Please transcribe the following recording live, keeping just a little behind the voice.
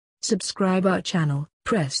subscribe our channel,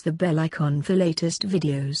 press the bell icon for latest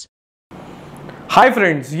videos. Hi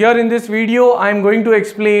friends, here in this video I am going to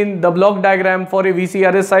explain the block diagram for a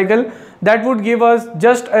VCRS cycle that would give us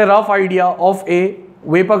just a rough idea of a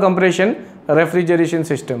vapor compression refrigeration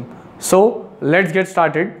system. So let's get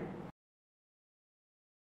started.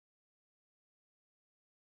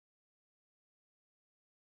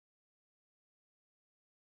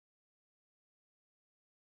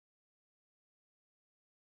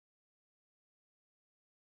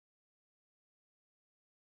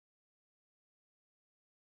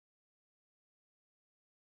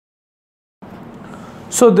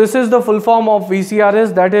 So this is the full form of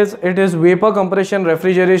VCRS, that is, it is vapor compression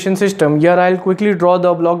refrigeration system. Here I'll quickly draw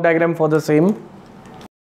the block diagram for the same.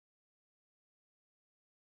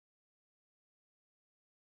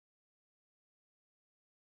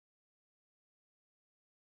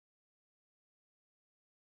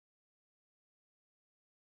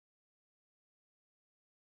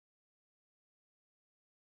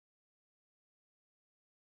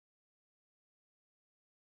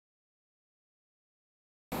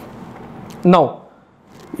 Now,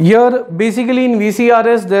 here basically in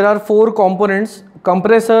VCRS there are four components: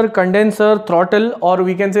 compressor, condenser, throttle, or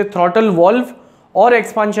we can say throttle valve or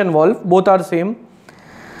expansion valve, both are same.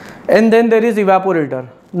 And then there is evaporator.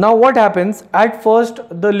 Now what happens? At first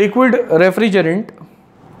the liquid refrigerant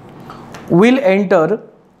will enter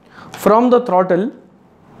from the throttle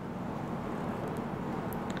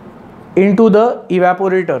into the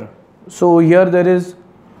evaporator. So here there is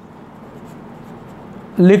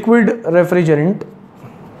liquid refrigerant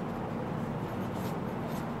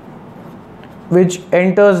which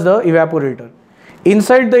enters the evaporator.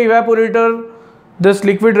 Inside the evaporator, this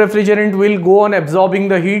liquid refrigerant will go on absorbing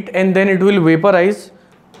the heat and then it will vaporize.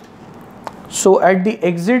 So at the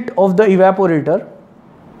exit of the evaporator,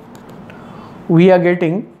 we are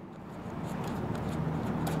getting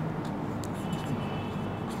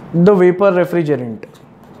the vapor refrigerant.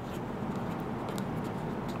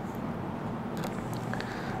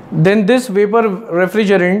 Then this vapor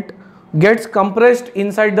refrigerant gets compressed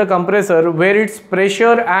inside the compressor where its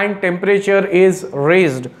pressure and temperature is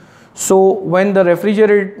raised. So when the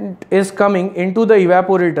refrigerant is coming into the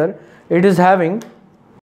evaporator, it is having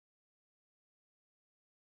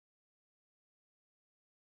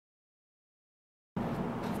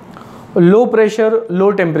low pressure,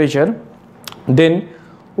 low temperature. Then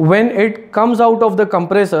when it comes out of the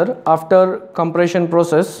compressor after compression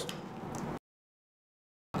process,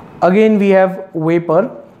 again we have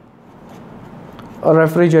vapor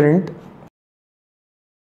refrigerant,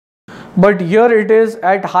 but here it is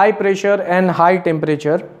at high pressure and high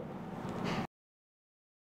temperature.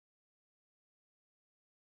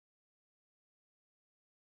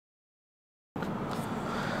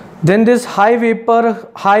 Then this high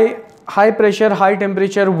pressure, high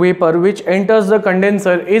temperature vapor which enters the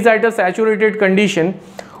condenser is at a saturated condition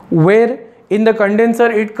where in the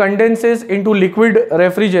condenser it condenses into liquid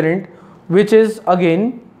refrigerant, which is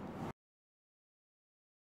again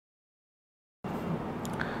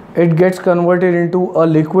it gets converted into a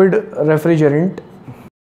liquid refrigerant,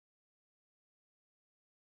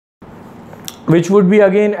 which would be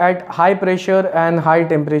again at high pressure and high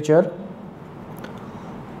temperature,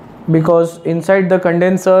 because inside the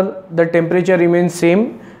condenser the temperature remains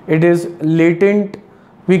same. It is latent,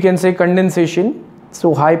 we can say, condensation.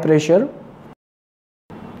 So high pressure,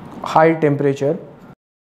 high temperature.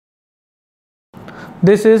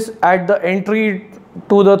 This is at the entry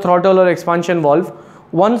to the throttle or expansion valve.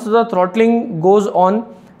 Once the throttling goes on,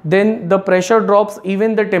 then the pressure drops,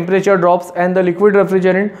 even the temperature drops, and the liquid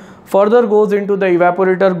refrigerant further goes into the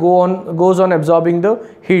evaporator, goes on absorbing the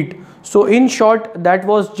heat. So in short, that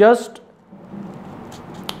was just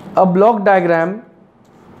a block diagram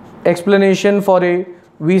explanation for a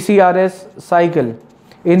VCRS cycle.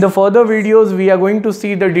 In the further videos, we are going to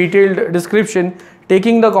see the detailed description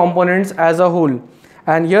taking the components as a whole.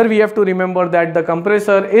 And here we have to remember that the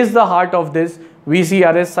compressor is the heart of this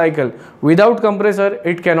VCRS cycle. Without compressor,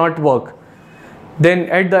 it cannot work. Then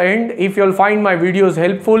at the end, if you'll find my videos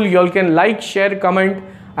helpful, you can like, share, comment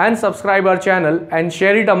and subscribe our channel and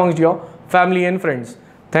share it amongst your family and friends.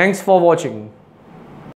 Thanks for watching.